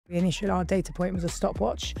Initially, our data point was a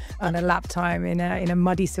stopwatch and a lap time in a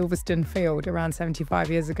muddy Silverstone field around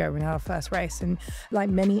 75 years ago when we had our first race. And like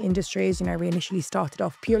many industries, we initially started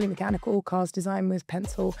off purely mechanical. Cars design with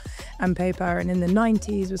pencil and paper. And in the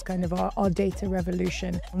 90s was kind of our data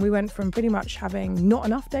revolution. And we went from pretty much having not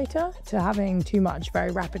enough data to having too much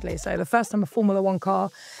very rapidly. So the first time a Formula One car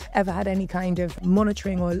ever had any kind of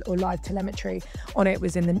monitoring or live telemetry on it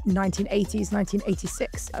was in the 1980s,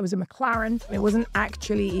 1986. It was a McLaren. It wasn't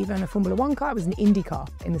actually even a Formula One car, it was an Indy car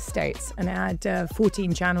in the States, and it had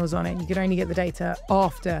 14 channels on it. You could only get the data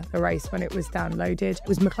after the race when it was downloaded. It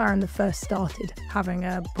was McLaren that first started having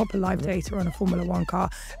a proper live data on a Formula One car,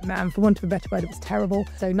 and for want of a better word, it was terrible.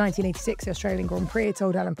 So 1986, the Australian Grand Prix, it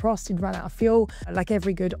told Alain Prost he'd run out of fuel. Like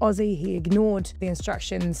every good Aussie, he ignored the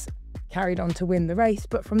instructions, carried on to win the race.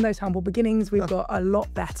 But from those humble beginnings, we've got a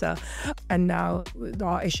lot better. And now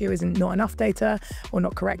our issue isn't not enough data or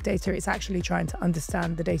not correct data. It's actually trying to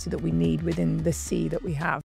understand the data that we need within the sea that we have.